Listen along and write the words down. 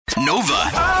Nova.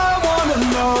 I wanna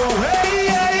know, hey,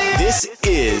 hey. This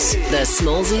is The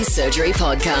Smallsy Surgery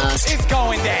Podcast. It's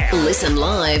going down. Listen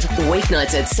live,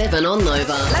 weeknights at 7 on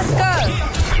Nova. Let's go.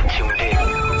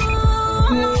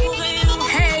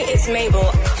 Hey, it's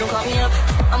Mabel. Don't call me up.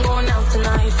 I'm going out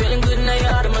tonight. Feeling good now you're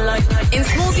out of my life. In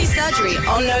Smallsy Surgery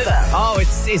on Nova. Oh,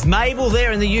 it's Mabel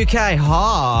there in the UK.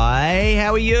 Hi,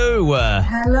 how are you?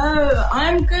 Hello,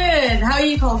 I'm good. How are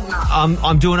you holding up?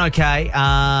 I'm doing okay.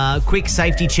 Quick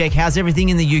safety check. How's everything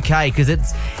in the UK? Because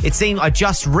it seemed I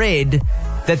just read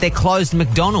that they closed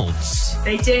McDonald's.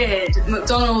 They did.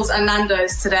 McDonald's and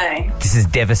Nando's today. This is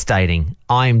devastating.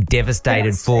 I am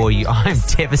devastated for you. I'm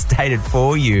devastated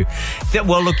for you.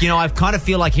 Well, look, I kind of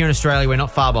feel like here in Australia we're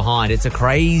not far behind. It's a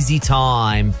crazy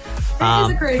time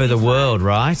for the world,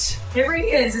 right? It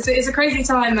really is. It's a crazy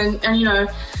time and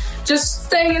just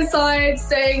staying inside,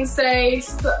 staying safe,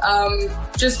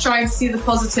 just trying to see the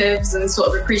positives and sort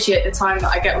of appreciate the time that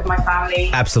I get with my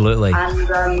family. Absolutely.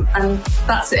 And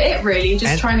that's it, really.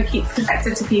 Just trying to keep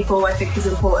connected to people, I think, is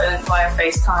important via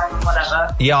FaceTime and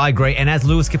whatever. Yeah, I agree. And as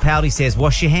Lewis Capaldi says,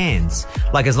 wash your hands.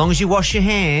 Like, as long as you wash your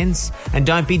hands and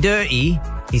don't be dirty,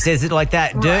 he says it like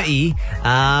that, dirty,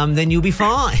 then you'll be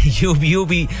fine. You'll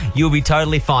be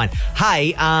totally fine.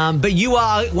 Hey, but you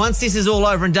are, once this is all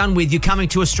over and done with, you're coming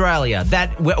to Australia.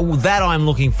 That I'm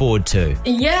looking forward to.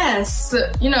 Yes.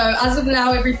 As of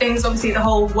now, everything's obviously, the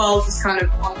whole world is kind of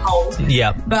on hold.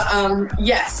 Yeah. But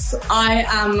yes, I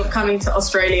am coming to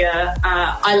Australia.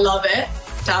 I love it.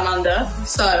 Down under,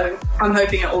 so I'm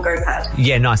hoping it all goes ahead.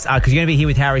 Yeah, nice. Because you're going to be here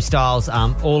with Harry Styles.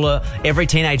 Every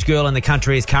teenage girl in the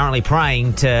country is currently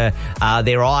praying to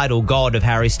their idol god of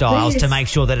Harry Styles to make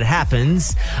sure that it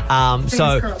happens.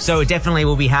 So it definitely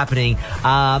will be happening.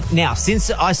 Now,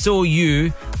 since I saw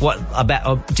you,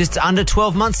 about just under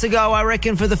 12 months ago, I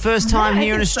reckon, for the first time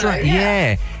here in Australia. So,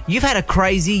 yeah. You've had a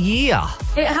crazy year.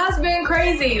 It has been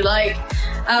crazy.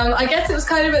 I guess it was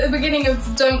kind of at the beginning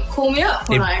of Don't Call Me Up.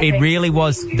 It really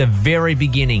was the very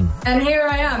beginning. And here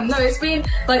I am. No, it's been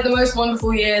the most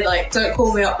wonderful year. Don't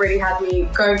Call Me Up really had me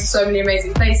going to so many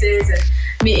amazing places and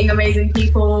meeting amazing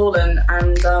people and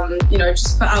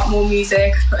just put out more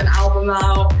music, put an album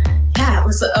out. Yeah, it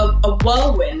was a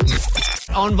whirlwind.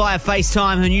 On via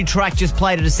FaceTime, her new track just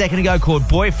played it a second ago called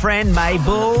Boyfriend,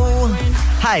 Mabel.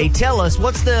 Hey, tell us,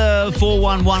 what's the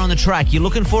 411 on the track? You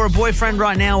looking for a boyfriend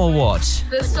right now or what?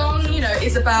 The song,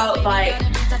 is about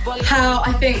how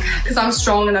I think, because I'm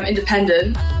strong and I'm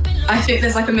independent, I think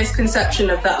there's a misconception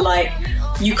of that,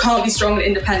 you can't be strong and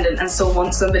independent and still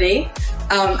want somebody.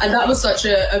 And that was such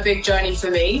a big journey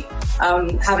for me,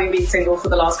 having been single for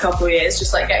the last couple of years,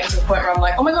 just getting to the point where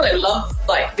I'm oh my God, I love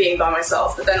being by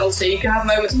myself. But then also you can have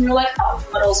moments when you're oh,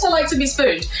 I'd also like to be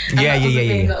spooned.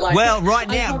 Yeah. Well, right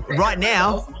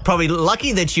now, probably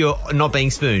lucky that you're not being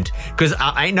spooned, because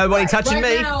ain't nobody touching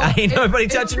me. Ain't nobody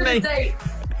touching me.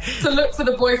 To look for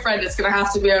the boyfriend, it's going to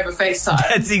have to be over FaceTime.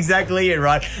 That's exactly it,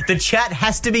 right? The chat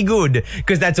has to be good,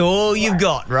 because that's all you've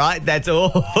got, right? That's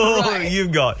all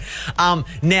you've got.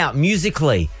 Now,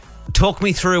 musically, talk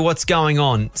me through what's going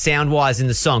on sound-wise in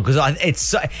the song, because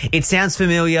it sounds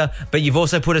familiar, but you've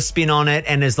also put a spin on it,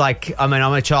 and it's I'm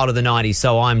a child of the 90s,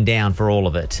 so I'm down for all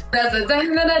of it.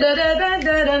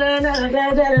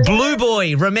 Blue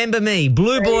Boy, Remember Me.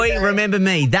 Blue Boy, Remember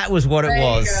Me. That was what it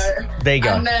was. There you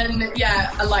go. And then,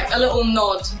 a little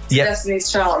nod to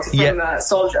Destiny's Child from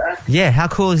Soldier. Yeah, how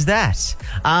cool is that?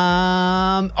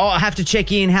 I have to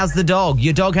check in. How's the dog?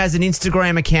 Your dog has an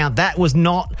Instagram account. That was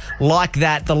not like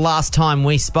that the last time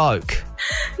we spoke.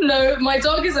 No, my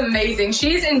dog is amazing.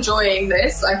 She's enjoying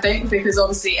this, I think, because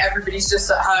obviously everybody's just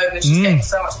at home and she's getting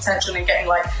so much attention and getting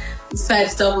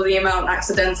fed double the amount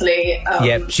accidentally.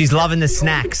 She's loving the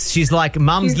snacks. She's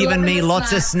Mum's given me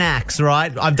lots of snacks,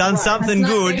 right? I've done something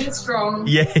good. Strong.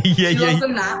 Yeah. She loves a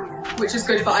nap, which is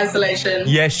good for isolation.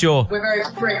 Yeah, sure. We're very,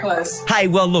 very close. Hey,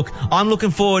 well, look, I'm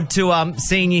looking forward to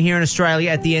seeing you here in Australia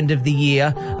at the end of the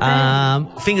year.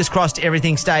 Fingers crossed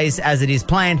everything stays as it is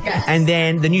planned. Yes. And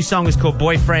then the new song is called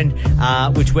Boyfriend,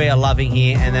 which we are loving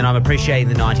here. And then I'm appreciating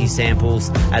the 90s samples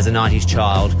as a 90s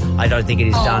child. I don't think it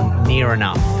is done near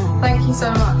enough. Thank you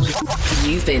so much.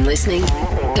 You've been listening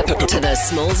to the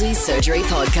Smallsy Surgery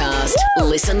Podcast.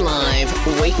 Listen live,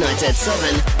 weeknights at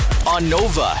 7 on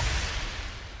Nova.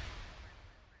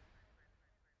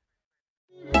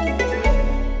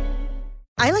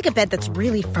 I like a bed that's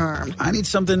really firm. I need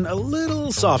something a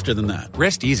little softer than that.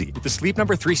 Rest easy. With the Sleep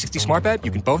Number 360 smart bed,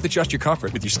 you can both adjust your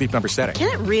comfort with your Sleep Number setting. Can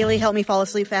it really help me fall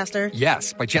asleep faster?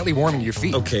 Yes, by gently warming your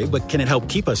feet. Okay, but can it help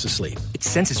keep us asleep? It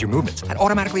senses your movements and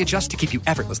automatically adjusts to keep you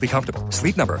effortlessly comfortable.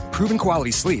 Sleep Number, proven quality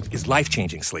sleep is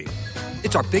life-changing sleep.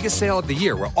 It's our biggest sale of the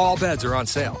year where all beds are on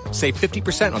sale. Save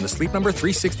 50% on the Sleep Number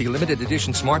 360 limited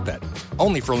edition smart bed.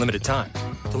 Only for a limited time.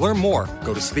 To learn more,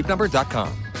 go to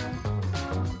sleepnumber.com.